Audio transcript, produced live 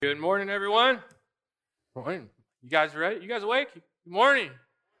Good morning, everyone. Morning. You guys ready? You guys awake? Good morning.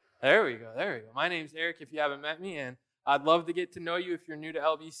 There we go. My name's Eric, if you haven't met me, and I'd love to get to know you if you're new to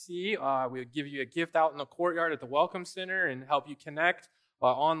LBC. We'll give you a gift out in the courtyard at the Welcome Center and help you connect.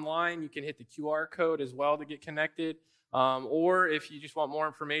 Online, you can hit the QR code as well to get connected. Or if you just want more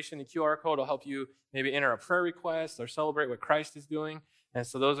information, the QR code will help you maybe enter a prayer request or celebrate what Christ is doing. And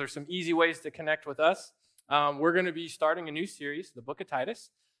so those are some easy ways to connect with us. We're going to be starting a new series, the book of Titus.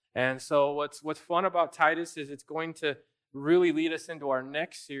 And so what's fun about Titus is it's going to really lead us into our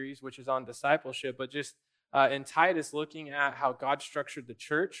next series, which is on discipleship, but just in Titus, looking at how God structured the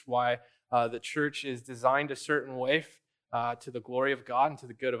church, why the church is designed a certain way to the glory of God and to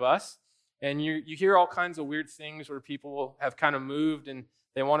the good of us. And you hear all kinds of weird things where people have kind of moved and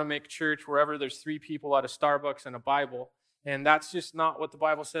they want to make church wherever there's 3 people at a Starbucks and a Bible. And that's just not what the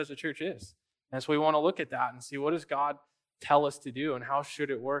Bible says the church is. And so we want to look at that and see, what does God tell us to do, and how should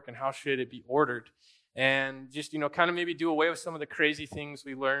it work, and how should it be ordered, and just kind of maybe do away with some of the crazy things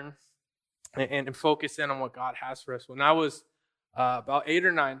we learn and focus in on what God has for us. When I was about 8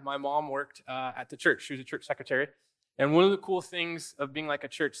 or 9, my mom worked at the church. She was a church secretary, and one of the cool things of being like a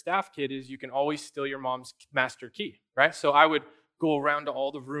church staff kid is you can always steal your mom's master key, right? So I would go around to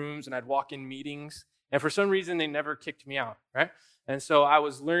all the rooms and I'd walk in meetings, and for some reason they never kicked me out, right? And so I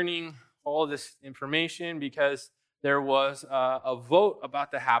was learning all of this information because there was a vote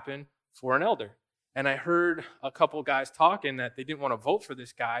about to happen for an elder. And I heard a couple guys talking that they didn't want to vote for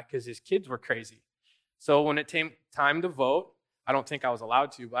this guy because his kids were crazy. So when it came time to vote, I don't think I was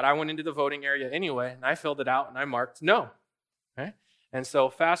allowed to, but I went into the voting area anyway, and I filled it out, and I marked no. Okay? And so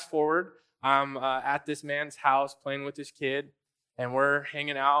fast forward, I'm at this man's house playing with this kid, and we're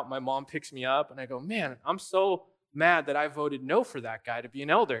hanging out. My mom picks me up, and I go, man, I'm so mad that I voted no for that guy to be an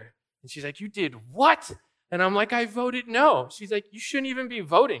elder. And she's like, you did what? And I'm like, I voted no. She's like, you shouldn't even be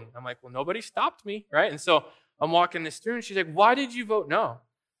voting. I'm like, well, nobody stopped me, right? And so I'm walking this through, and she's like, why did you vote no?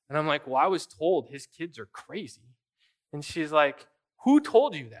 And I'm like, well, I was told his kids are crazy. And she's like, who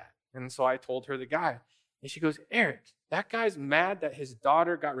told you that? And so I told her the guy. And she goes, Eric, that guy's mad that his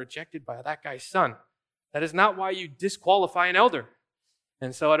daughter got rejected by that guy's son. That is not why you disqualify an elder.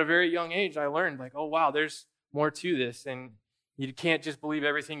 And so at a very young age, I learned, like, oh, wow, there's more to this. And you can't just believe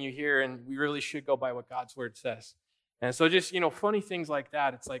everything you hear, and we really should go by what God's word says. And so just, funny things like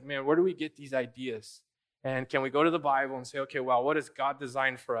that. It's like, man, where do we get these ideas? And can we go to the Bible and say, okay, well, what has God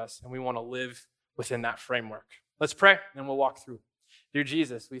designed for us? And we want to live within that framework. Let's pray, and we'll walk through. Dear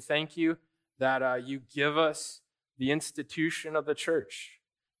Jesus, we thank you that you give us the institution of the church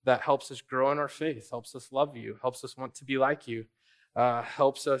that helps us grow in our faith, helps us love you, helps us want to be like you,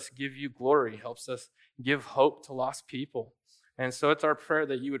 helps us give you glory, helps us give hope to lost people. And so it's our prayer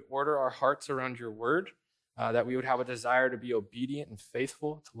that you would order our hearts around your word, that we would have a desire to be obedient and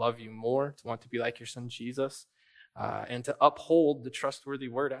faithful, to love you more, to want to be like your son Jesus, and to uphold the trustworthy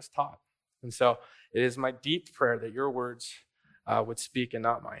word as taught. And so it is my deep prayer that your words would speak and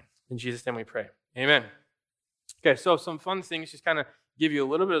not mine. In Jesus' name we pray. Amen. Okay, so some fun things, just kind of give you a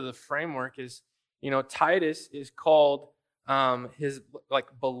little bit of the framework is, Titus is called his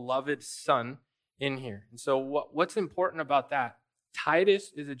beloved son in here. And so what's important about that?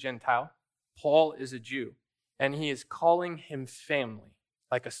 Titus is a Gentile. Paul is a Jew. And he is calling him family,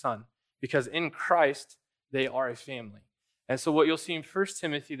 like a son, because in Christ, they are a family. And so what you'll see in 1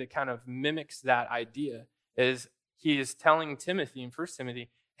 Timothy that kind of mimics that idea is he is telling Timothy in 1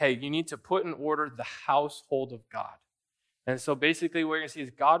 Timothy, hey, you need to put in order the household of God. And so basically what you're going to see is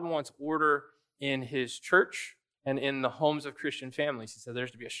God wants order in his church and in the homes of Christian families. He said there's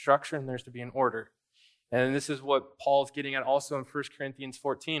to be a structure and there's to be an order. And this is what Paul's getting at also in 1 Corinthians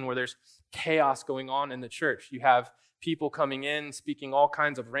 14, where there's chaos going on in the church. You have people coming in, speaking all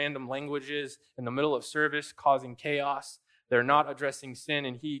kinds of random languages in the middle of service, causing chaos. They're not addressing sin,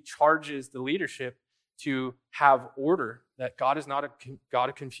 and he charges the leadership to have order, that God is not a God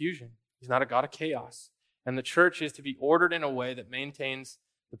of confusion. He's not a God of chaos. And the church is to be ordered in a way that maintains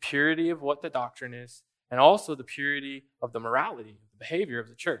the purity of what the doctrine is, and also the purity of the morality, the behavior of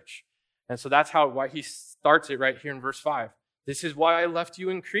the church. And so that's why he starts it right here in verse 5. This is why I left you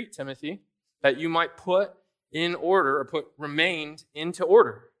in Crete, Timothy, that you might put in order, or remained into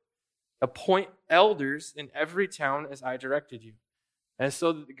order. Appoint elders in every town as I directed you. And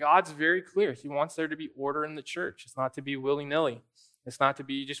so God's very clear. He wants there to be order in the church. It's not to be willy-nilly. It's not to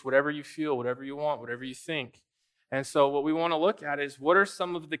be just whatever you feel, whatever you want, whatever you think. And so what we want to look at is, what are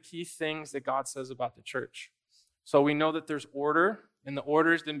some of the key things that God says about the church? So we know that there's order, and the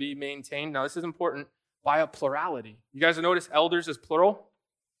order is to be maintained. Now, this is important, by a plurality. You guys notice elders is plural?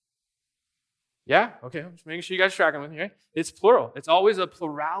 Yeah? Okay, I'm just making sure you guys are tracking with me, right? It's plural. It's always a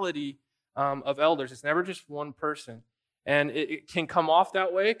plurality of elders. It's never just one person. And it can come off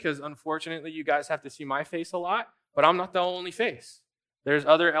that way because, unfortunately, you guys have to see my face a lot, but I'm not the only face. There's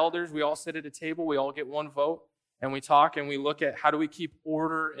other elders. We all sit at a table. We all get one vote, and we talk, and we look at how do we keep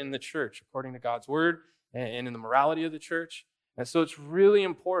order in the church according to God's word and in the morality of the church. And so it's really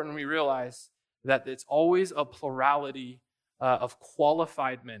important we realize that it's always a plurality of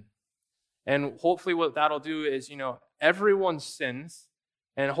qualified men. And hopefully what that'll do is, everyone sins.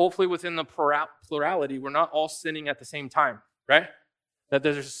 And hopefully within the plurality, we're not all sinning at the same time, right? That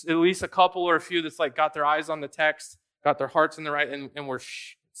there's at least a couple or a few that's like got their eyes on the text, got their hearts in the right, and we're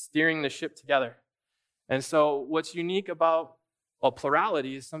steering the ship together. And so what's unique about a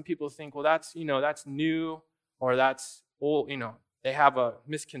plurality is some people think, well, that's new, or that's old, they have a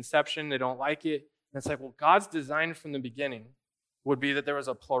misconception, they don't like it. And it's like, well, God's design from the beginning would be that there was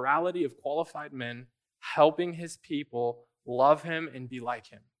a plurality of qualified men helping his people love him and be like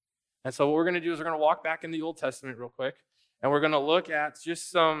him. And so what we're going to do is we're going to walk back in the Old Testament real quick, and we're going to look at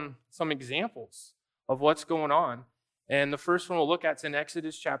just some examples of what's going on. And the first one we'll look at is in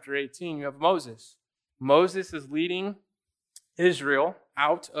Exodus chapter 18. You have Moses. Moses is leading Israel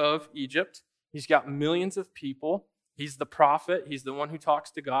out of Egypt. He's got millions of people. He's the prophet. He's the one who talks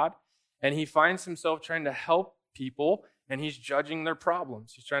to God. And he finds himself trying to help people, and he's judging their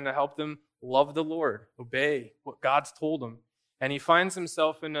problems. He's trying to help them love the Lord, obey what God's told him. And he finds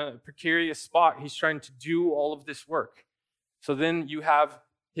himself in a precarious spot. He's trying to do all of this work. So then you have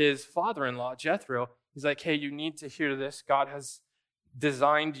his father-in-law, Jethro. He's like, hey, you need to hear this. God has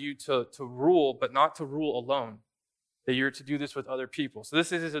designed you to rule, but not to rule alone. That you're to do this with other people. So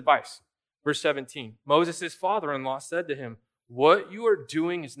this is his advice. Verse 17, Moses' father-in-law said to him, what you are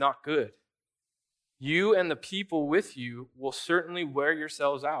doing is not good. You and the people with you will certainly wear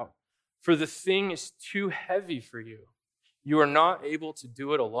yourselves out, for the thing is too heavy for you. You are not able to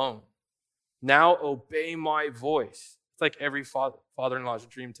do it alone. Now obey my voice. It's like every father-in-law's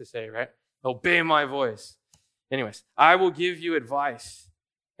dream to say, right? Obey my voice. Anyways, I will give you advice,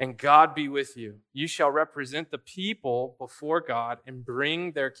 and God be with you. You shall represent the people before God and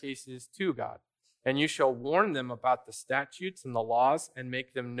bring their cases to God. And you shall warn them about the statutes and the laws and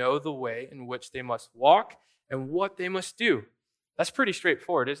make them know the way in which they must walk and what they must do. That's pretty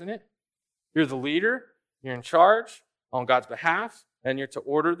straightforward, isn't it? You're the leader, you're in charge on God's behalf, and you're to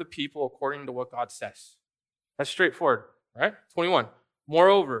order the people according to what God says. That's straightforward, right? 21.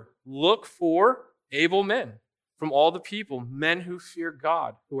 Moreover, look for able men from all the people, men who fear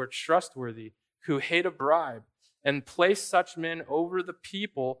God, who are trustworthy, who hate a bribe, and place such men over the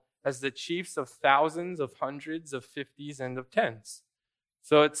people as the chiefs of thousands, of hundreds, of fifties, and of tens.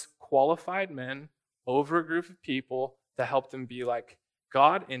 So it's qualified men over a group of people to help them be like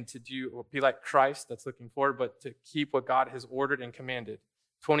God and to do, or be like Christ, that's looking forward, but to keep what God has ordered and commanded.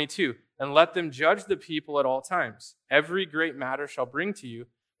 22, and let them judge the people at all times. Every great matter shall bring to you,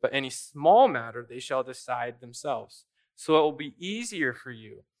 but any small matter they shall decide themselves. So it will be easier for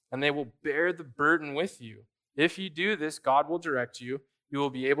you, and they will bear the burden with you. If you do this, God will direct you. You will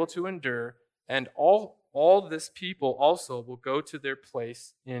be able to endure, and all this people also will go to their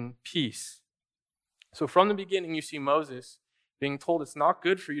place in peace. So from the beginning, you see Moses being told it's not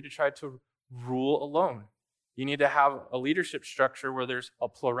good for you to try to rule alone. You need to have a leadership structure where there's a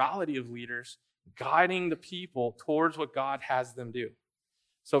plurality of leaders guiding the people towards what God has them do.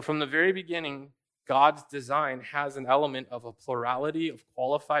 So from the very beginning, God's design has an element of a plurality of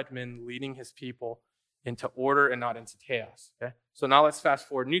qualified men leading his people into order and not into chaos. Okay? So now let's fast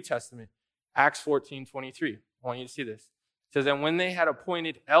forward New Testament, Acts 14:23. I want you to see this. It says, and when they had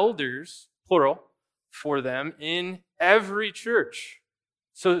appointed elders, plural, for them in every church.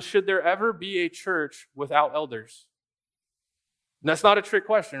 So should there ever be a church without elders? And that's not a trick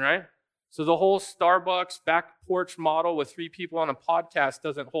question, right? So the whole Starbucks back porch model with 3 people on a podcast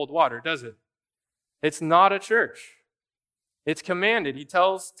doesn't hold water, does it? It's not a church. It's commanded. He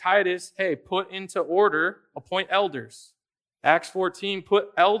tells Titus, hey, put into order, appoint elders. Acts 14, put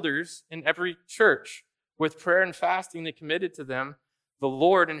elders in every church. With prayer and fasting, they committed to them the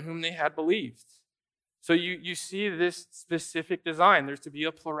Lord in whom they had believed. So you see this specific design. There's to be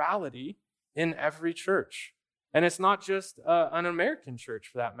a plurality in every church. And it's not just an American church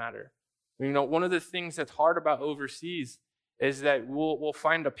for that matter. One of the things that's hard about overseas is that we'll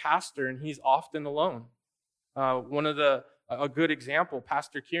find a pastor and he's often alone. A good example,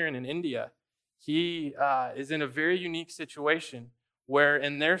 Pastor Kieran in India, he is in a very unique situation where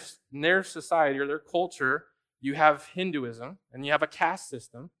in their society or their culture, you have Hinduism and you have a caste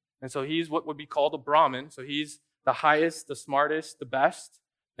system. And so he's what would be called a Brahmin. So he's the highest, the smartest, the best.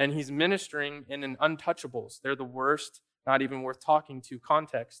 and he's ministering in an untouchables. They're the worst, not even worth talking to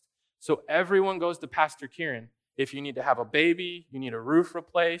context. So everyone goes to Pastor Kieran. If you need to have a baby, you need a roof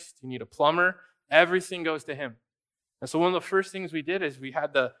replaced, you need a plumber, everything goes to him. And so one of the first things we did is we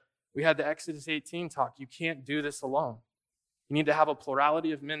had the Exodus 18 talk. You can't do this alone. You need to have a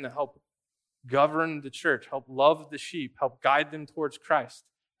plurality of men that help govern the church, help love the sheep, help guide them towards Christ.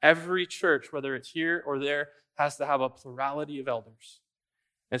 Every church, whether it's here or there, has to have a plurality of elders.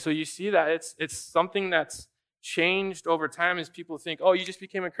 And so you see that it's something that's changed over time as people think, oh, you just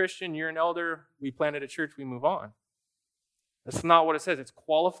became a Christian, you're an elder, we planted a church, we move on. That's not what it says. It's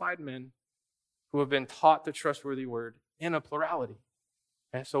qualified men who have been taught the trustworthy word in a plurality.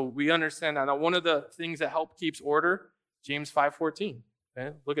 And so we understand that. Now, one of the things that help keeps order, James 5:14.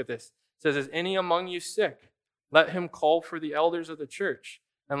 Okay? Look at this. It says, is any among you sick? Let him call for the elders of the church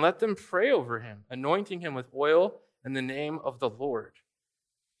and let them pray over him, anointing him with oil in the name of the Lord.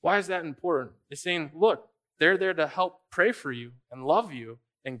 Why is that important? It's saying, look, they're there to help pray for you and love you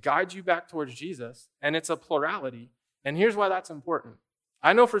and guide you back towards Jesus. And it's a plurality. And here's why that's important.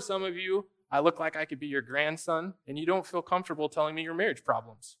 I know for some of you, I look like I could be your grandson, and you don't feel comfortable telling me your marriage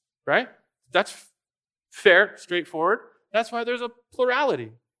problems, right? That's fair, straightforward. That's why there's a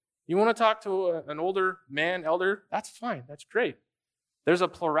plurality. You want to talk to an older man, elder, that's fine. That's great. There's a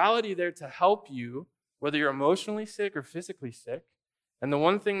plurality there to help you, whether you're emotionally sick or physically sick. And the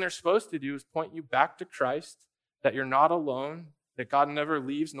one thing they're supposed to do is point you back to Christ, that you're not alone, that God never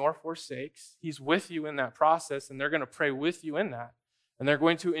leaves nor forsakes. He's with you in that process, and they're going to pray with you in that. And they're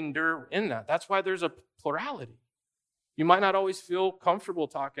going to endure in that. That's why there's a plurality. You might not always feel comfortable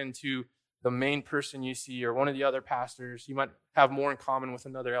talking to the main person you see or one of the other pastors. You might have more in common with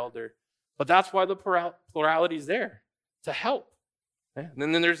another elder. But that's why the plurality is there, to help. Okay?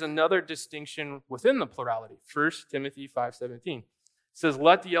 And then there's another distinction within the plurality. 1 Timothy 5:17. It says,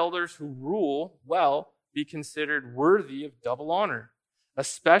 let the elders who rule well be considered worthy of double honor,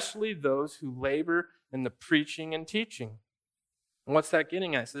 especially those who labor in the preaching and teaching. And what's that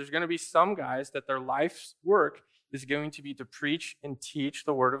getting at? So there's going to be some guys that their life's work is going to be to preach and teach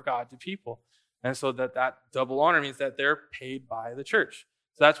the word of God to people. And so that double honor means that they're paid by the church.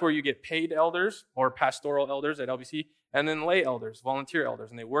 So that's where you get paid elders or pastoral elders at LBC, and then lay elders, volunteer elders.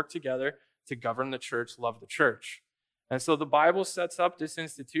 And they work together to govern the church, love the church. And so the Bible sets up this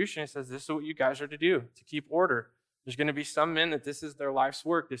institution. It says, this is what you guys are to do, to keep order. There's going to be some men that this is their life's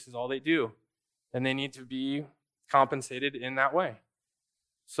work. This is all they do. And they need to be compensated in that way.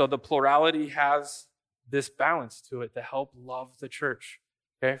 So the plurality has this balance to it to help love the church.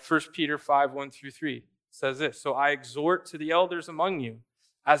 Okay, 1 Peter 5:1-3 says this, so I exhort to the elders among you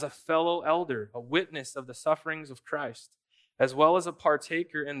as a fellow elder, a witness of the sufferings of Christ, as well as a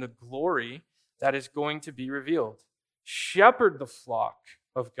partaker in the glory that is going to be revealed. Shepherd the flock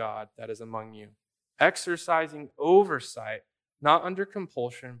of God that is among you, exercising oversight, not under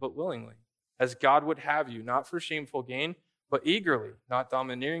compulsion, but willingly, as God would have you, not for shameful gain, but eagerly, not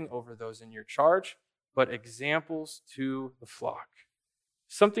domineering over those in your charge, but examples to the flock.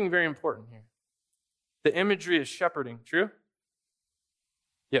 Something very important here. The imagery is shepherding, true?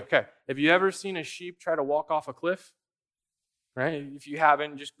 Yeah, okay. Have you ever seen a sheep try to walk off a cliff? Right? If you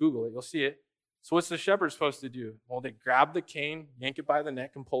haven't, just Google it. You'll see it. So what's the shepherd supposed to do? Well, they grab the cane, yank it by the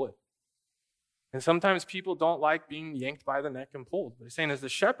neck, and pull it. And sometimes people don't like being yanked by the neck and pulled. But he's saying as the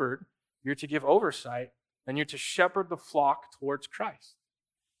shepherd, you're to give oversight, and you're to shepherd the flock towards Christ.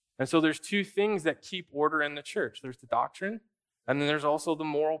 And so there's two things that keep order in the church. There's the doctrine, and then there's also the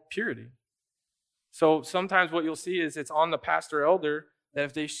moral purity. So sometimes what you'll see is it's on the pastor elder that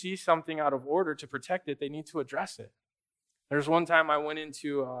if they see something out of order to protect it, they need to address it. There's one time I went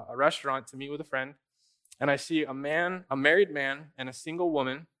into a restaurant to meet with a friend, and I see a married man and a single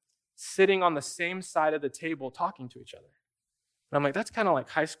woman sitting on the same side of the table talking to each other. And I'm like, that's kind of like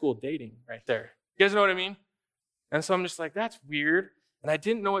high school dating right there. You guys know what I mean? And so I'm just like, that's weird. And I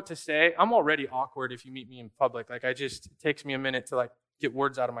didn't know what to say. I'm already awkward if you meet me in public. Like it takes me a minute to like get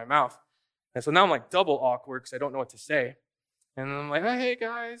words out of my mouth. And so now I'm like double awkward because I don't know what to say. And I'm like, oh, hey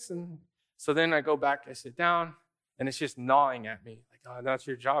guys. And so then I go back, I sit down, and it's just gnawing at me. Like, oh, that's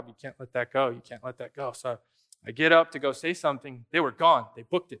your job. You can't let that go. You can't let that go. So I get up to go say something. They were gone. They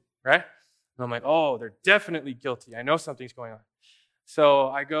booked it, right? And I'm like, oh, they're definitely guilty. I know something's going on. So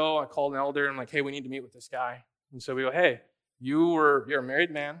I call an elder, and I'm like, hey, we need to meet with this guy. And so we go, hey, you're a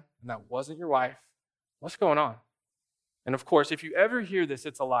married man, and that wasn't your wife. What's going on? And of course, if you ever hear this,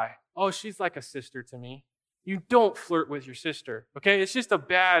 it's a lie. Oh, she's like a sister to me. You don't flirt with your sister, okay? It's just a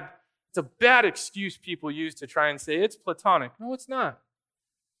bad excuse people use to try and say it's platonic. No, it's not.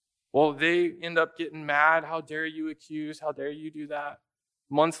 Well, they end up getting mad. How dare you accuse? How dare you do that?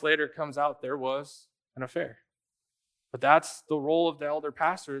 Months later, it comes out there was an affair. But that's the role of the elder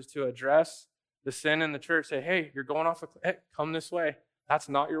pastor, is to address the sin in the church. Say, hey, you're going off a cliff. Hey, come this way. That's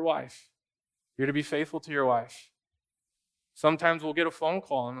not your wife. You're to be faithful to your wife. Sometimes we'll get a phone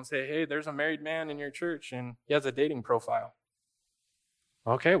call and they'll say, hey, there's a married man in your church and he has a dating profile.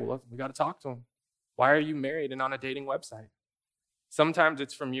 Okay, well, we got to talk to him. Why are you married and on a dating website? Sometimes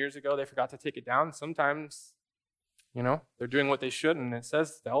it's from years ago. They forgot to take it down. Sometimes, they're doing what they should. And it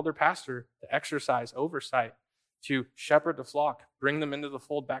says the elder pastor to exercise oversight, to shepherd the flock, bring them into the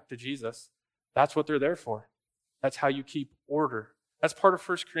fold back to Jesus. That's what they're there for. That's how you keep order. That's part of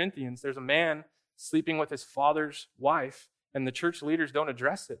 1 Corinthians. There's a man sleeping with his father's wife, and the church leaders don't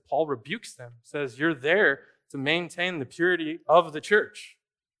address it. Paul rebukes them, says, you're there to maintain the purity of the church.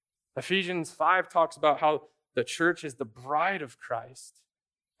 Ephesians 5 talks about how the church is the bride of Christ,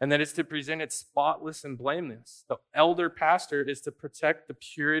 and that it's to present it spotless and blameless. The elder pastor is to protect the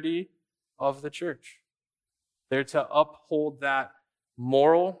purity of the church. They're to uphold that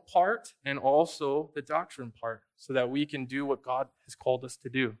moral part and also the doctrine part so that we can do what God has called us to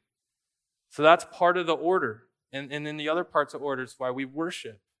do. So that's part of the order. And then the other parts of order is why we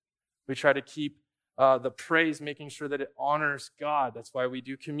worship. We try to keep the praise, making sure that it honors God. That's why we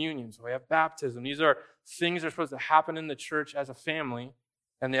do communions. We have baptism. These are things that are supposed to happen in the church as a family,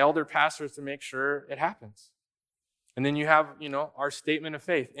 and the elder pastor is to make sure it happens. And then you have, our statement of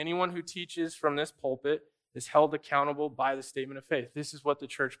faith. Anyone who teaches from this pulpit is held accountable by the statement of faith. This is what the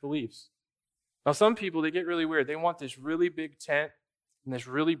church believes. Now, some people, they get really weird. They want this really big tent and this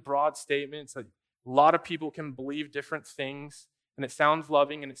really broad statement. So a lot of people can believe different things, and it sounds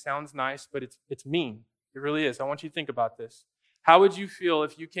loving and it sounds nice, but it's mean. It really is. I want you to think about this. How would you feel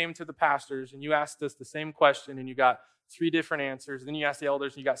if you came to the pastors and you asked us the same question and you got 3 different answers, then you asked the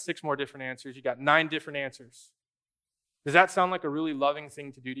elders and you got 6 more different answers, you got 9 different answers? Does that sound like a really loving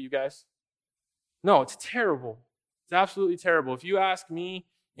thing to do to you guys? No, it's terrible. It's absolutely terrible. If you ask me,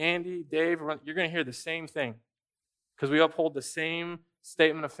 Andy, Dave, you're going to hear the same thing because we uphold the same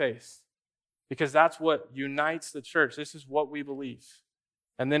statement of faith, because that's what unites the church. This is what we believe.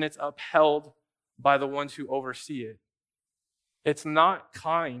 And then it's upheld by the ones who oversee it. It's not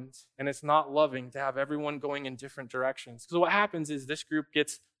kind and it's not loving to have everyone going in different directions. Because what happens is this group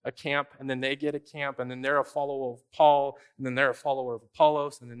gets a camp, and then they get a camp, and then they're a follower of Paul, and then they're a follower of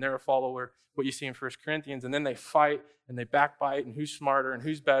Apollos, and then they're a follower, what you see in 1 Corinthians, and then they fight and they backbite, and who's smarter and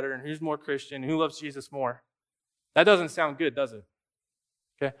who's better and who's more Christian and who loves Jesus more. That doesn't sound good, does it?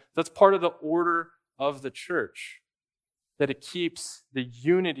 Okay, that's part of the order of the church, that it keeps the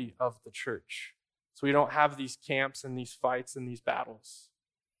unity of the church. So we don't have these camps and these fights and these battles.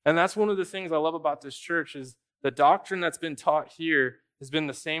 And that's one of the things I love about this church is the doctrine that's been taught here has been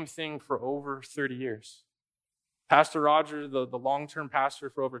the same thing for over 30 years. Pastor Roger, the long-term pastor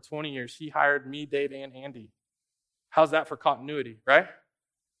for over 20 years, he hired me, Dave, and Andy. How's that for continuity, right?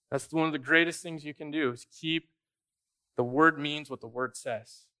 That's one of the greatest things you can do is keep the word means what the word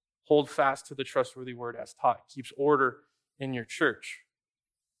says. Hold fast to the trustworthy word as taught. It keeps order in your church.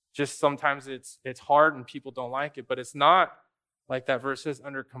 Just sometimes it's hard and people don't like it, but it's not like that verse says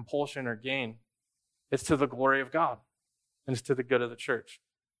under compulsion or gain. It's to the glory of God, and it's to the good of the church.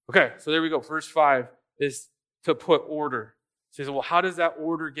 Okay, so there we go. Verse 5 is to put order. It says, well, how does that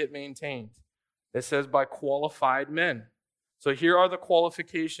order get maintained? It says by qualified men. So here are the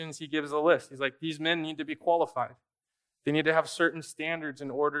qualifications. He gives a list. He's like, these men need to be qualified. They need to have certain standards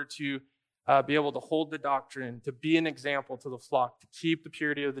in order to be able to hold the doctrine, to be an example to the flock, to keep the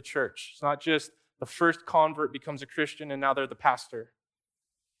purity of the church. It's not just the first convert becomes a Christian and now they're the pastor.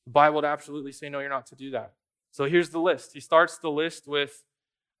 The Bible would absolutely say, no, you're not to do that. So here's the list. He starts the list with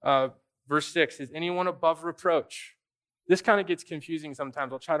verse 6. Is anyone above reproach? This kind of gets confusing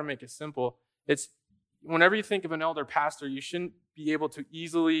sometimes. I'll try to make it simple. It's whenever you think of an elder pastor, you shouldn't be able to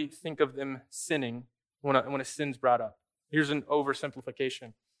easily think of them sinning when a sin's brought up. Here's an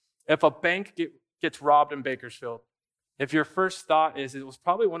oversimplification. If a bank gets robbed in Bakersfield, if your first thought is it was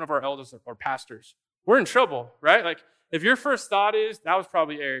probably one of our elders or pastors, we're in trouble, right? Like if your first thought is that was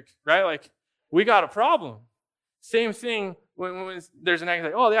probably Eric, right? Like we got a problem. Same thing when there's an act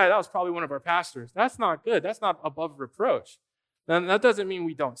like, oh yeah, that was probably one of our pastors. That's not good. That's not above reproach. Now that doesn't mean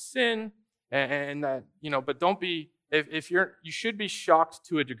we don't sin, and that but don't be you should be shocked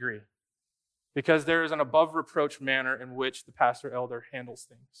to a degree, because there is an above reproach manner in which the pastor elder handles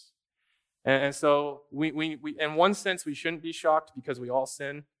things. And so we in one sense we shouldn't be shocked because we all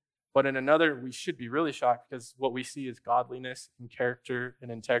sin, but in another we should be really shocked because what we see is godliness and character and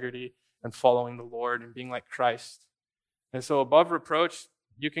integrity and following the Lord and being like Christ. And so above reproach,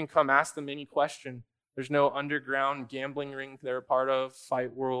 you can come ask them any question, There's no underground gambling ring they're a part of,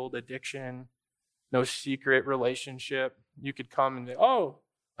 fight world, addiction, no secret relationship. You could come and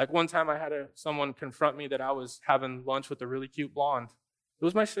like one time I had someone confront me that I was having lunch with a really cute blonde. It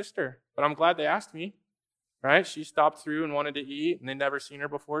was my sister, but I'm glad they asked me, right? She stopped through and wanted to eat, and they'd never seen her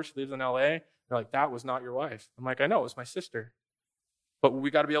before. She lives in LA. They're like, that was not your wife. I'm like, I know, it was my sister. But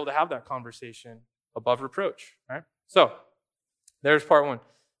we got to be able to have that conversation above reproach, right? So there's part one.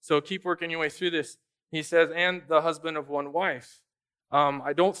 So keep working your way through this. He says, and the husband of one wife.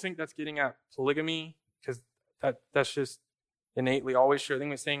 I don't think that's getting at polygamy, because that's just innately always true. I think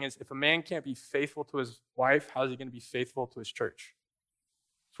what he's saying is, if a man can't be faithful to his wife, how is he going to be faithful to his church?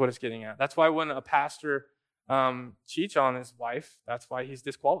 That's what it's getting at. That's why when a pastor cheats on his wife, that's why he's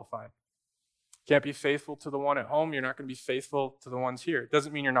disqualified. Can't be faithful to the one at home, you're not going to be faithful to the ones here. It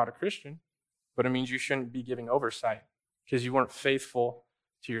doesn't mean you're not a Christian, but it means you shouldn't be giving oversight, because you weren't faithful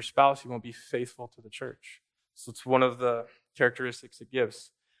to your spouse, you won't be faithful to the church. So it's one of the characteristics it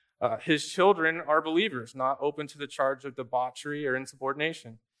gives. His children are believers, not open to the charge of debauchery or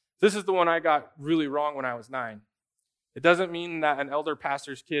insubordination. This is the one I got really wrong when I was 9. It doesn't mean that an elder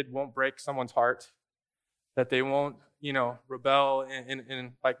pastor's kid won't break someone's heart, that they won't, rebel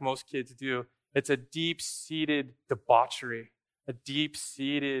in like most kids do. It's a deep-seated debauchery, a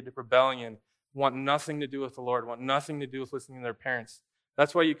deep-seated rebellion. Want nothing to do with the Lord, want nothing to do with listening to their parents.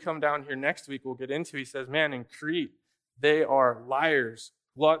 That's why you come down here next week, we'll get into, he says, man, in Crete, they are liars,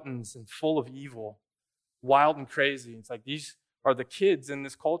 gluttons, and full of evil, wild and crazy. It's like these are the kids in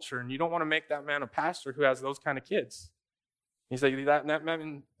this culture, and you don't want to make that man a pastor who has those kind of kids. He's like,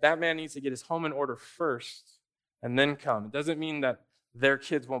 that man needs to get his home in order first and then come. It doesn't mean that their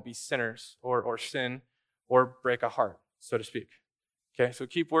kids won't be sinners or sin or break a heart, so to speak. Okay, so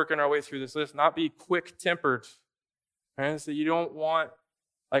keep working our way through this list. Not be quick-tempered. Right? So you don't want,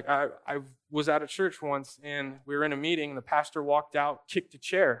 like I was at a church once, and we were in a meeting, and the pastor walked out, kicked a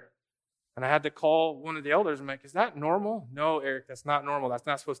chair. And I had to call one of the elders. I'm like, is that normal? No, Eric, that's not normal. That's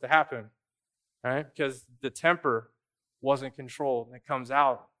not supposed to happen. Right? Because the temper wasn't controlled, and it comes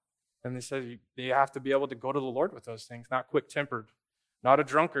out. And they said you have to be able to go to the Lord with those things, not quick-tempered, not a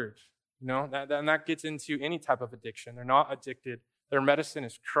drunkard. That gets into any type of addiction. They're not addicted. Their medicine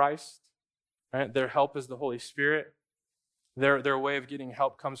is Christ. Right? Their help is the Holy Spirit. Their way of getting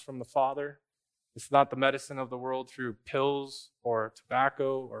help comes from the Father. It's not the medicine of the world through pills or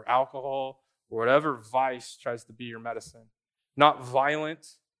tobacco or alcohol or whatever vice tries to be your medicine. Not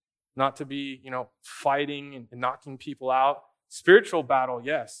violent, not to be, fighting and knocking people out. Spiritual battle,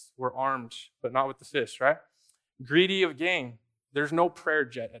 yes, we're armed, but not with the fist, right? Greedy of gain. There's no prayer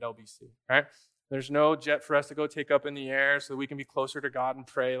jet at LBC, right? There's no jet for us to go take up in the air so we can be closer to God and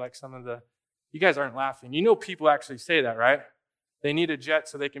pray like some of the... You guys aren't laughing. People actually say that, right? They need a jet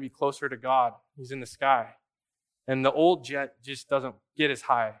so they can be closer to God. He's in the sky. And the old jet just doesn't get as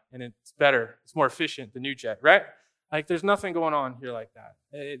high, and it's better. It's more efficient, the new jet, right? Like, there's nothing going on here like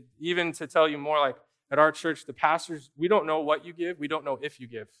that. Even to tell you more, like, at our church, the pastors, we don't know what you give. We don't know if you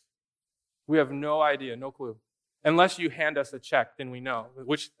give. We have no idea, no clue. Unless you hand us a check, then we know,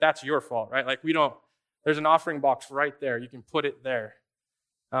 which that's your fault, right? Like, there's an offering box right there. You can put it there.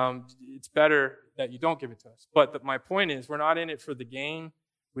 It's better that you don't give it to us. But my point is, we're not in it for the gain.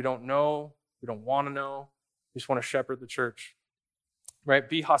 We don't know. We don't want to know. We just want to shepherd the church, right?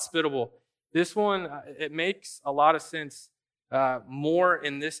 Be hospitable. This one, it makes a lot of sense more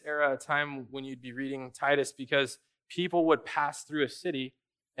in this era of time when you'd be reading Titus, because people would pass through a city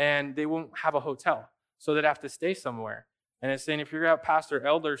and they won't have a hotel, so they'd have to stay somewhere. And it's saying if you're a pastor,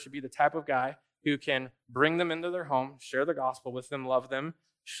 elder should be the type of guy who can bring them into their home, share the gospel with them, love them,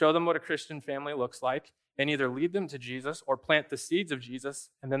 show them what a Christian family looks like, and either lead them to Jesus or plant the seeds of Jesus,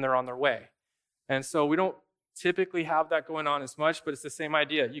 and then they're on their way. And so we don't typically have that going on as much, but it's the same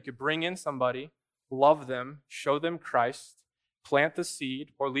idea. You could bring in somebody, love them, show them Christ, plant the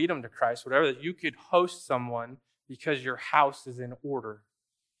seed, or lead them to Christ, whatever. You could host someone because your house is in order.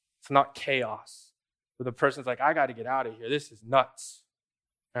 It's not chaos, where the person's like, I got to get out of here. This is nuts.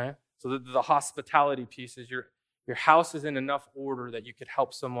 Right? So the hospitality piece is your house is in enough order that you could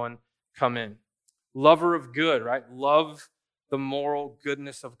help someone come in. Lover of good, right? Love the moral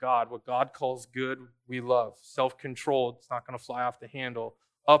goodness of God. What God calls good, we love. Self-controlled, it's not going to fly off the handle.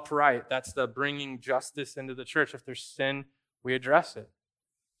 Upright, that's the bringing justice into the church. If there's sin, we address it.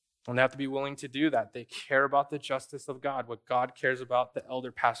 And they have to be willing to do that. They care about the justice of God. What God cares about, the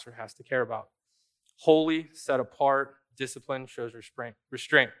elder pastor has to care about. Holy, set apart, discipline, shows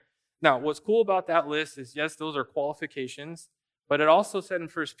restraint. Now, what's cool about that list is, yes, those are qualifications, but it also said in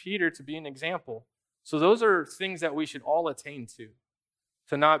 1 Peter to be an example. So those are things that we should all attain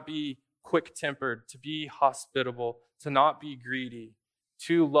to not be quick-tempered, to be hospitable, to not be greedy,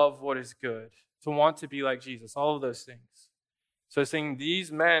 to love what is good, to want to be like Jesus, all of those things. So it's saying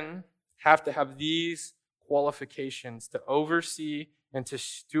these men have to have these qualifications to oversee and to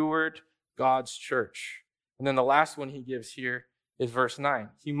steward God's church. And then the last one he gives here is verse 9.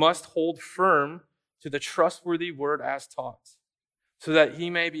 He must hold firm to the trustworthy word as taught, so that he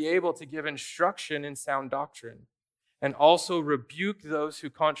may be able to give instruction in sound doctrine, and also rebuke those who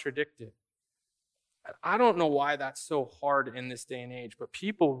contradict it. I don't know why that's so hard in this day and age, but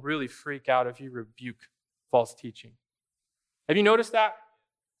people really freak out if you rebuke false teaching. Have you noticed that?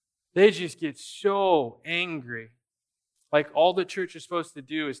 They just get so angry. Like all the church is supposed to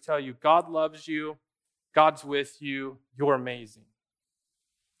do is tell you, God loves you, God's with you, you're amazing.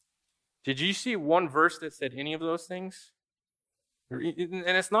 Did you see one verse that said any of those things? And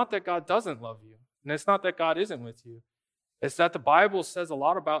it's not that God doesn't love you, and it's not that God isn't with you. It's that the Bible says a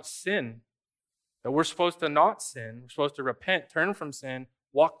lot about sin, that we're supposed to not sin. We're supposed to repent, turn from sin,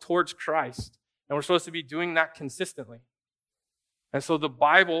 walk towards Christ, and we're supposed to be doing that consistently. And so the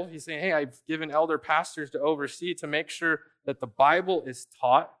Bible, he's saying, hey, I've given elder pastors to oversee to make sure that the Bible is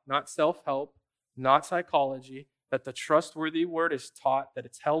taught, not self-help, not psychology, that the trustworthy word is taught, that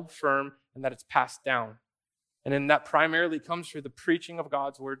it's held firm, and that it's passed down. And then that primarily comes through the preaching of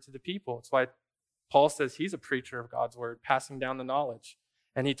God's word to the people. That's why Paul says he's a preacher of God's word, passing down the knowledge.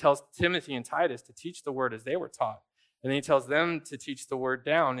 And he tells Timothy and Titus to teach the word as they were taught. And then he tells them to teach the word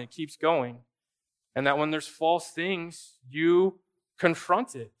down, and it keeps going. And that when there's false things, you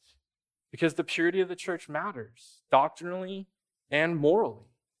confront it, because the purity of the church matters, doctrinally and morally.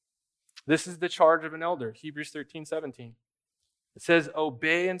 This is the charge of an elder, Hebrews 13:17. It says,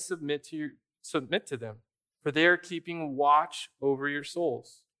 obey and submit to them, for they are keeping watch over your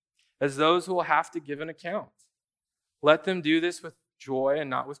souls, as those who will have to give an account. Let them do this with joy and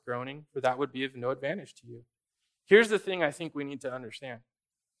not with groaning, for that would be of no advantage to you. Here's the thing I think we need to understand.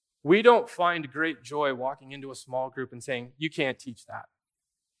 We don't find great joy walking into a small group and saying, you can't teach that.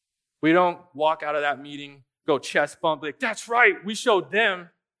 We don't walk out of that meeting, go chest bump, like, that's right, we showed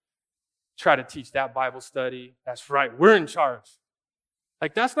them. Try to teach that Bible study. That's right, we're in charge.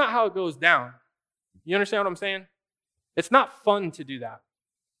 Like, that's not how it goes down. You understand what I'm saying? It's not fun to do that.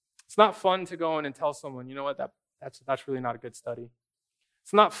 It's not fun to go in and tell someone, you know what, that's really not a good study.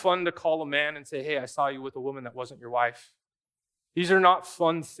 It's not fun to call a man and say, hey, I saw you with a woman that wasn't your wife. These are not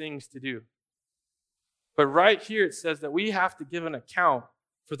fun things to do. But right here it says that we have to give an account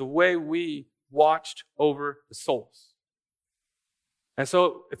for the way we watched over the souls. And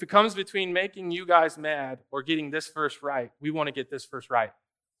so if it comes between making you guys mad or getting this verse right, we want to get this verse right.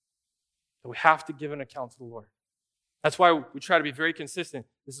 But we have to give an account to the Lord. That's why we try to be very consistent.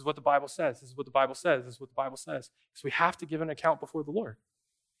 This is what the Bible says. This is what the Bible says. This is what the Bible says. Because we have to give an account before the Lord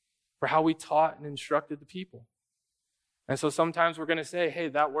for how we taught and instructed the people. And so sometimes we're going to say, hey,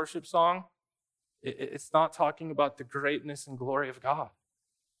 that worship song, it's not talking about the greatness and glory of God.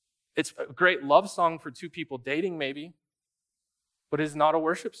 It's a great love song for two people dating maybe, but it's not a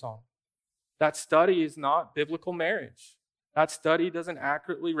worship song. That study is not biblical marriage. That study doesn't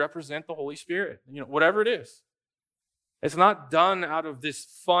accurately represent the Holy Spirit. Whatever it is. It's not done out of this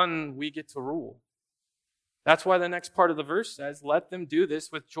fun we get to rule. That's why the next part of the verse says, let them do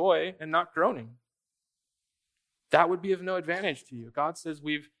this with joy and not groaning. That would be of no advantage to you. God says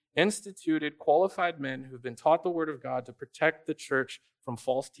we've instituted qualified men who have been taught the word of God to protect the church from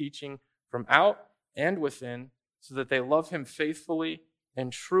false teaching from out and within, so that they love him faithfully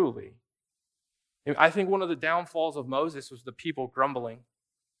and truly. I think one of the downfalls of Moses was the people grumbling.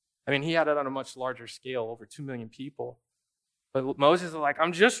 He had it on a much larger scale, over 2 million people. But Moses is like,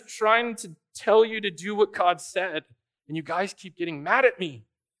 I'm just trying to tell you to do what God said, and you guys keep getting mad at me.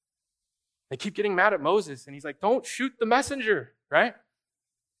 They keep getting mad at Moses, and he's like, don't shoot the messenger, right?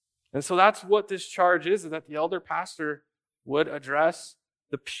 And so that's what this charge is that the elder pastor would address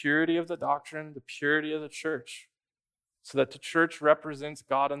the purity of the doctrine, the purity of the church, so that the church represents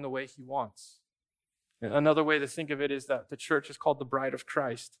God in the way he wants. And another way to think of it is that the church is called the bride of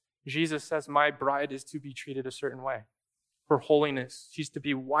Christ. Jesus says, my bride is to be treated a certain way. For holiness, she's to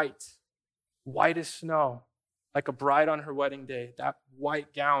be white as snow, like a bride on her wedding day. That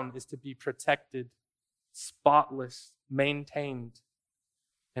white gown is to be protected, spotless, maintained.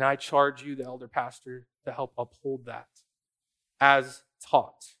 And I charge you, the elder pastor, to help uphold that as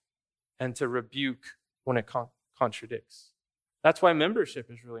taught and to rebuke when it contradicts. That's why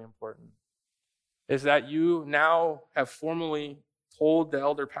membership is really important, is that you now have formally told the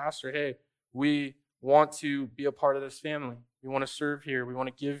elder pastor, hey, we want to be a part of this family. We want to serve here. We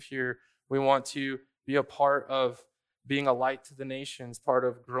want to give here. We want to be a part of being a light to the nations, part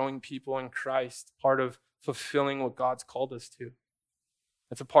of growing people in Christ, part of fulfilling what God's called us to.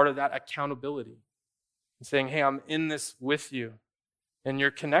 It's a part of that accountability. And saying, hey, I'm in this with you, and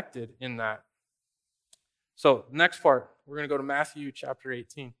you're connected in that. So next part, we're going to go to Matthew chapter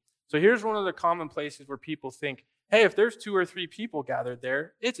 18. So here's one of the common places where people think, hey, if there's 2 or 3 people gathered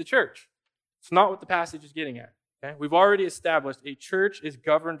there, it's a church. It's not what the passage is getting at. Okay? We've already established a church is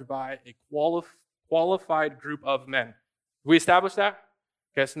governed by a qualified group of men. We established that?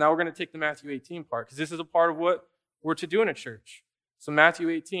 Okay, so now we're going to take the Matthew 18 part, because this is a part of what we're to do in a church. So Matthew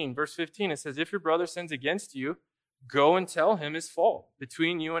 18, verse 15, it says, if your brother sins against you, go and tell him his fault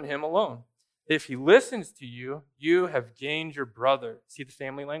between you and him alone. If he listens to you, you have gained your brother. See the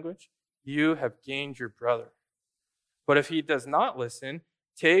family language? You have gained your brother. But if he does not listen,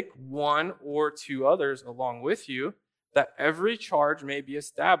 take 1 or 2 others along with you, that every charge may be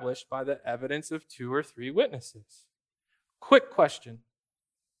established by the evidence of 2 or 3 witnesses. Quick question.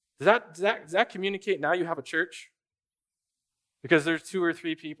 Does that communicate now you have a church? Because there's 2 or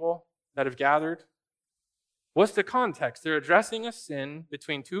 3 people that have gathered? What's the context? They're addressing a sin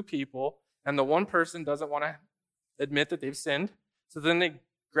between 2 people, and the one person doesn't want to admit that they've sinned. So then they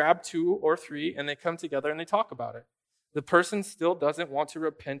grab 2 or 3, and they come together and they talk about it. The person still doesn't want to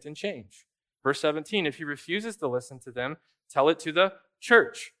repent and change. Verse 17, if he refuses to listen to them, tell it to the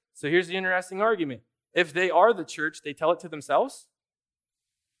church. So here's the interesting argument. If they are the church, they tell it to themselves?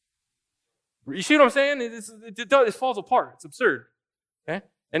 You see what I'm saying? It falls apart. It's absurd. Okay?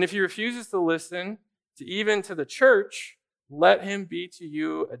 And if he refuses to listen even to the church, let him be to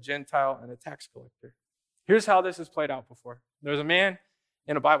you a Gentile and a tax collector. Here's how this has played out before. There was a man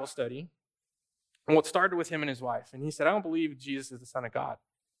in a Bible study, and what started with him and his wife. And he said, I don't believe Jesus is the Son of God.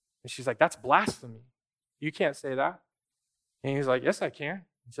 And she's like, that's blasphemy. You can't say that. And he's like, yes, I can.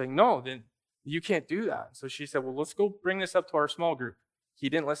 He's like, no, then you can't do that. So she said, well, let's go bring this up to our small group. He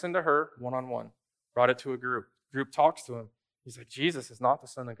didn't listen to her one-on-one. Brought it to a group. Group talks to him. He's like, Jesus is not the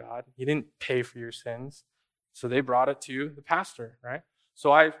Son of God. He didn't pay for your sins. So they brought it to the pastor, right?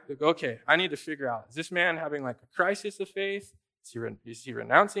 So I need to figure out, is this man having like a crisis of faith? Is he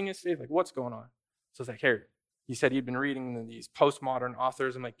renouncing his faith? Like, what's going on? So it's like, here, he said he'd been reading these postmodern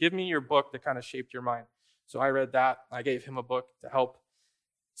authors. I'm like, give me your book that kind of shaped your mind. So I read that. I gave him a book to help.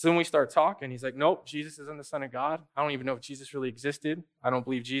 So then we start talking. He's like, nope, Jesus isn't the Son of God. I don't even know if Jesus really existed. I don't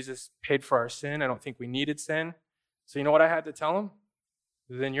believe Jesus paid for our sin. I don't think we needed sin. So you know what I had to tell him?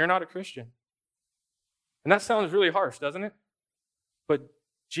 Then you're not a Christian. And that sounds really harsh, doesn't it? But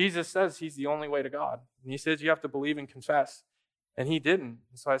Jesus says he's the only way to God. And he says you have to believe and confess. And he didn't.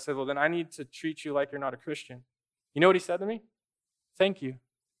 And so I said, well, then I need to treat you like you're not a Christian. You know what he said to me? Thank you.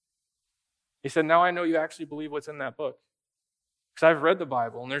 He said, now I know you actually believe what's in that book. Because I've read the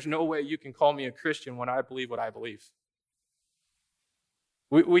Bible, and there's no way you can call me a Christian when I believe what I believe.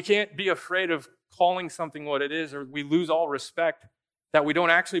 We can't be afraid of calling something what it is, or we lose all respect that we don't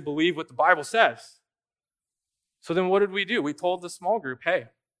actually believe what the Bible says. So then what did we do? We told the small group, hey,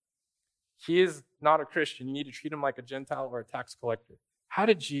 he is not a Christian. You need to treat him like a Gentile or a tax collector. How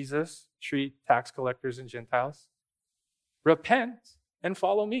did Jesus treat tax collectors and Gentiles? Repent and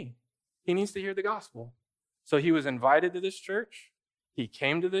follow me. He needs to hear the gospel. So he was invited to this church. He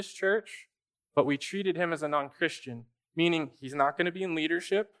came to this church, but we treated him as a non-Christian, meaning he's not going to be in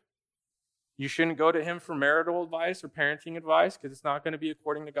leadership. You shouldn't go to him for marital advice or parenting advice because it's not going to be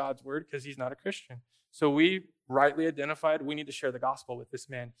according to God's word because he's not a Christian. So we rightly identified we need to share the gospel with this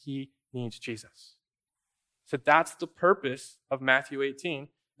man. He needs Jesus. So that's the purpose of Matthew 18,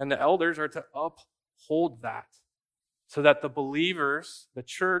 and the elders are to uphold that so that the believers, the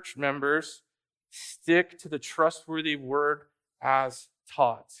church members, stick to the trustworthy word as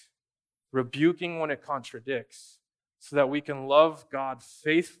taught, rebuking when it contradicts, so that we can love God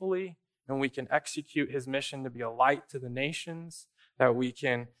faithfully and we can execute his mission to be a light to the nations, that we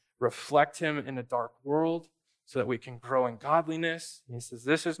can reflect him in a dark world, so that we can grow in godliness. And he says,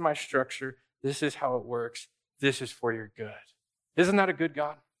 this is my structure. This is how it works. This is for your good. Isn't that a good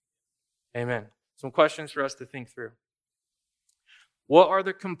God? Amen. Some questions for us to think through. What are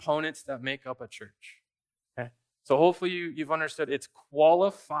the components that make up a church? Okay. So hopefully you've understood it's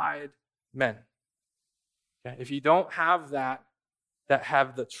qualified men. Okay. If you don't have that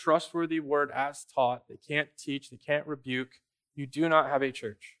have the trustworthy word as taught, they can't teach, they can't rebuke, you do not have a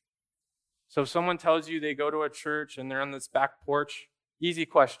church. So if someone tells you they go to a church and they're on this back porch, easy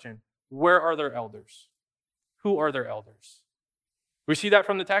question. Where are their elders? Who are their elders? We see that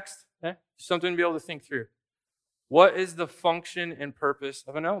from the text? Okay. Something to be able to think through. What is the function and purpose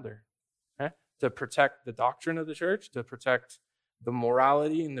of an elder? Okay? To protect the doctrine of the church, to protect the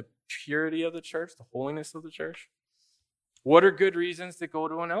morality and the purity of the church, the holiness of the church. What are good reasons to go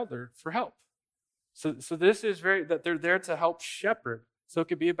to an elder for help? So this is that they're there to help shepherd. So it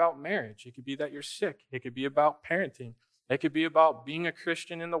could be about marriage. It could be that you're sick. It could be about parenting. It could be about being a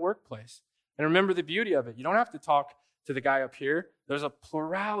Christian in the workplace. And remember the beauty of it. You don't have to talk to the guy up here. There's a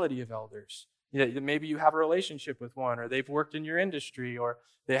plurality of elders. Maybe you have a relationship with one, or they've worked in your industry, or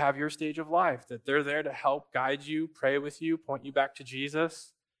they have your stage of life, that they're there to help guide you, pray with you, point you back to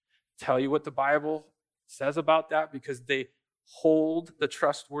Jesus, tell you what the Bible says about that, because they hold the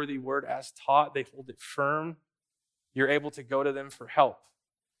trustworthy word as taught. They hold it firm. You're able to go to them for help.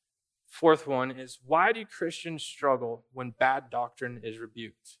 Fourth one is, why do Christians struggle when bad doctrine is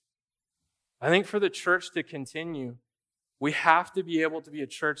rebuked? I think for the church to continue, we have to be able to be a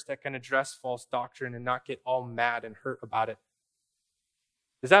church that can address false doctrine and not get all mad and hurt about it.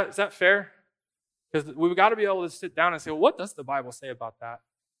 Is that fair? Because we've got to be able to sit down and say, well, what does the Bible say about that?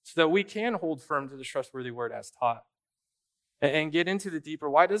 So that we can hold firm to the trustworthy word as taught. And get into the deeper,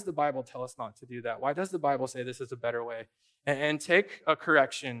 why does the Bible tell us not to do that? Why does the Bible say this is a better way? And take a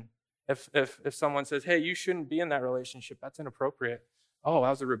correction if someone says, hey, you shouldn't be in that relationship. That's inappropriate. Oh, that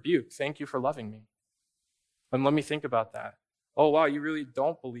was a rebuke. Thank you for loving me. And let me think about that. Oh, wow, you really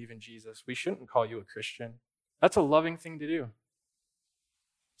don't believe in Jesus. We shouldn't call you a Christian. That's a loving thing to do.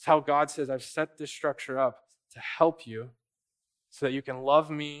 It's how God says, I've set this structure up to help you so that you can love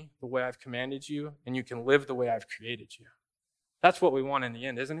me the way I've commanded you and you can live the way I've created you. That's what we want in the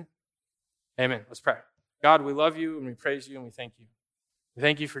end, isn't it? Amen. Let's pray. God, we love you and we praise you and we thank you. We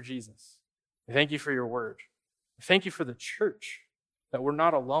thank you for Jesus. We thank you for your word. We thank you for the church, that we're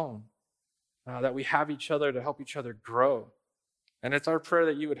not alone, that we have each other to help each other grow. And it's our prayer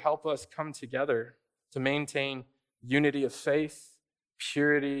that you would help us come together to maintain unity of faith,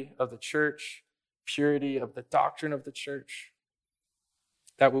 purity of the church, purity of the doctrine of the church,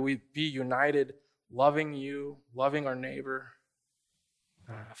 that we be united, loving you, loving our neighbor,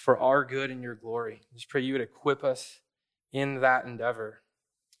 for our good and your glory. Just pray you would equip us in that endeavor,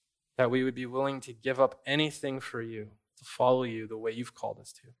 that we would be willing to give up anything for you, to follow you the way you've called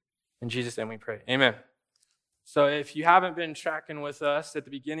us to. In Jesus' name we pray. Amen. So if you haven't been tracking with us, at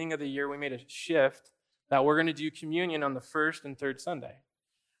the beginning of the year, we made a shift that we're going to do communion on the first and third Sunday.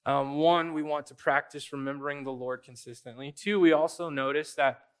 One, we want to practice remembering the Lord consistently. Two, we also notice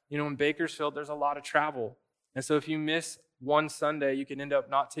that, in Bakersfield, there's a lot of travel. And so if you miss one Sunday, you can end up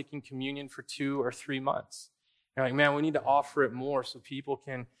not taking communion for 2 or 3 months. You're like, man, we need to offer it more so people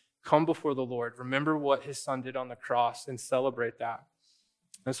can come before the Lord, remember what his son did on the cross, and celebrate that.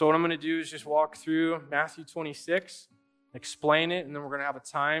 And so what I'm going to do is just walk through Matthew 26, explain it, and then we're going to have a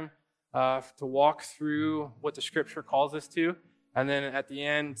time to walk through what the scripture calls us to, and then at the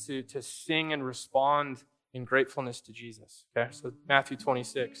end to sing and respond in gratefulness to Jesus. Okay, so Matthew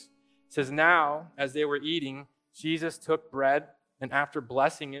 26 it says, now, as they were eating, Jesus took bread, and after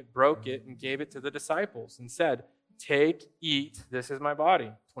blessing it, broke it and gave it to the disciples and said, take, eat, this is my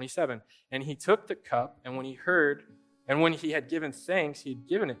body. 27. And he took the cup, and when he had given thanks, he had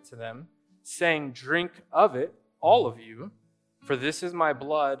given it to them, saying, drink of it, all of you, for this is my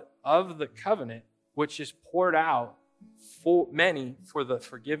blood of the covenant, which is poured out for many for the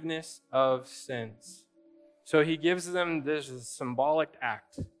forgiveness of sins. So he gives them this symbolic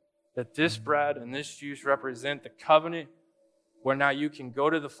act, that this bread and this juice represent the covenant where now you can go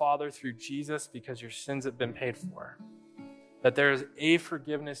to the Father through Jesus because your sins have been paid for. That there is a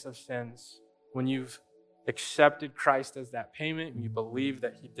forgiveness of sins when you've accepted Christ as that payment and you believe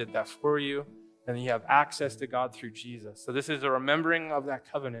that he did that for you, and you have access to God through Jesus. So this is a remembering of that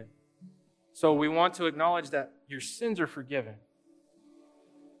covenant. So we want to acknowledge that your sins are forgiven.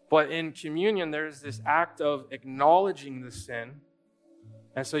 But in communion, there's this act of acknowledging the sin.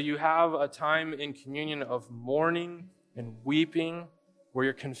 And so you have a time in communion of mourning and weeping, where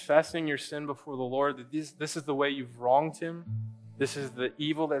you're confessing your sin before the Lord, that this is the way you've wronged him. This is the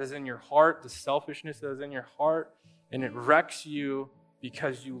evil that is in your heart, the selfishness that is in your heart, and it wrecks you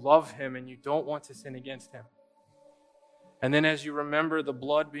because you love him and you don't want to sin against him. And then as you remember the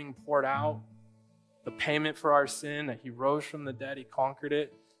blood being poured out, the payment for our sin, that he rose from the dead, he conquered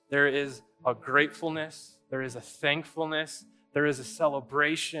it, there is a gratefulness, there is a thankfulness, there is a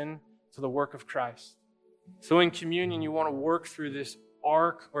celebration to the work of Christ. So in communion, you want to work through this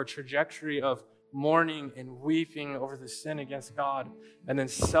arc or trajectory of mourning and weeping over the sin against God, and then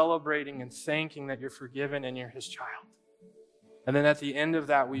celebrating and thanking that you're forgiven and you're his child. And then at the end of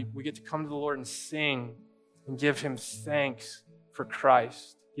that, we get to come to the Lord and sing and give him thanks for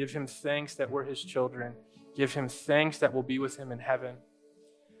Christ. Give him thanks that we're his children. Give him thanks that we'll be with him in heaven.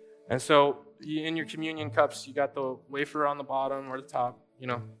 And so in your communion cups, you got the wafer on the bottom or the top.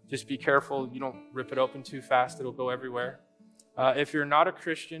 Just be careful. You don't rip it open too fast. It'll go everywhere. If you're not a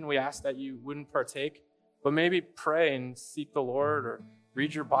Christian, we ask that you wouldn't partake, but maybe pray and seek the Lord, or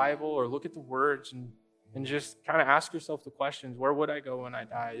read your Bible, or look at the words, and just kind of ask yourself the questions. Where would I go when I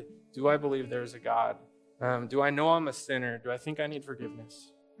die? Do I believe there's a God? Do I know I'm a sinner? Do I think I need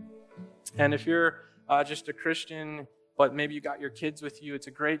forgiveness? And if you're just a Christian, but maybe you got your kids with you, it's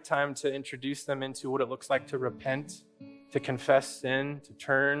a great time to introduce them into what it looks like to repent, to confess sin, to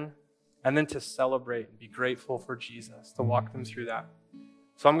turn, and then to celebrate and be grateful for Jesus, to walk them through that.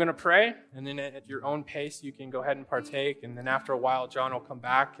 So I'm going to pray, and then at your own pace, you can go ahead and partake. And then after a while, John will come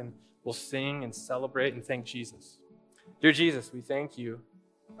back, and we'll sing and celebrate and thank Jesus. Dear Jesus, we thank you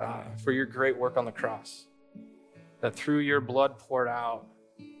for your great work on the cross, that through your blood poured out,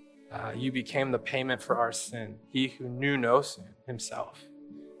 you became the payment for our sin. He who knew no sin himself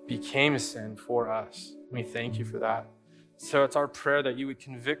became sin for us. We thank you for that. So it's our prayer that you would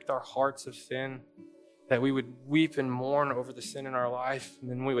convict our hearts of sin, that we would weep and mourn over the sin in our life,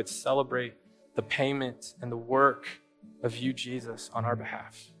 and then we would celebrate the payment and the work of you, Jesus, on our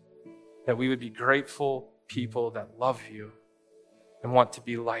behalf. That we would be grateful people that love you and want to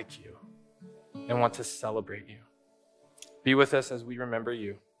be like you and want to celebrate you. Be with us as we remember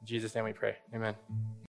you. In Jesus' name we pray. Amen.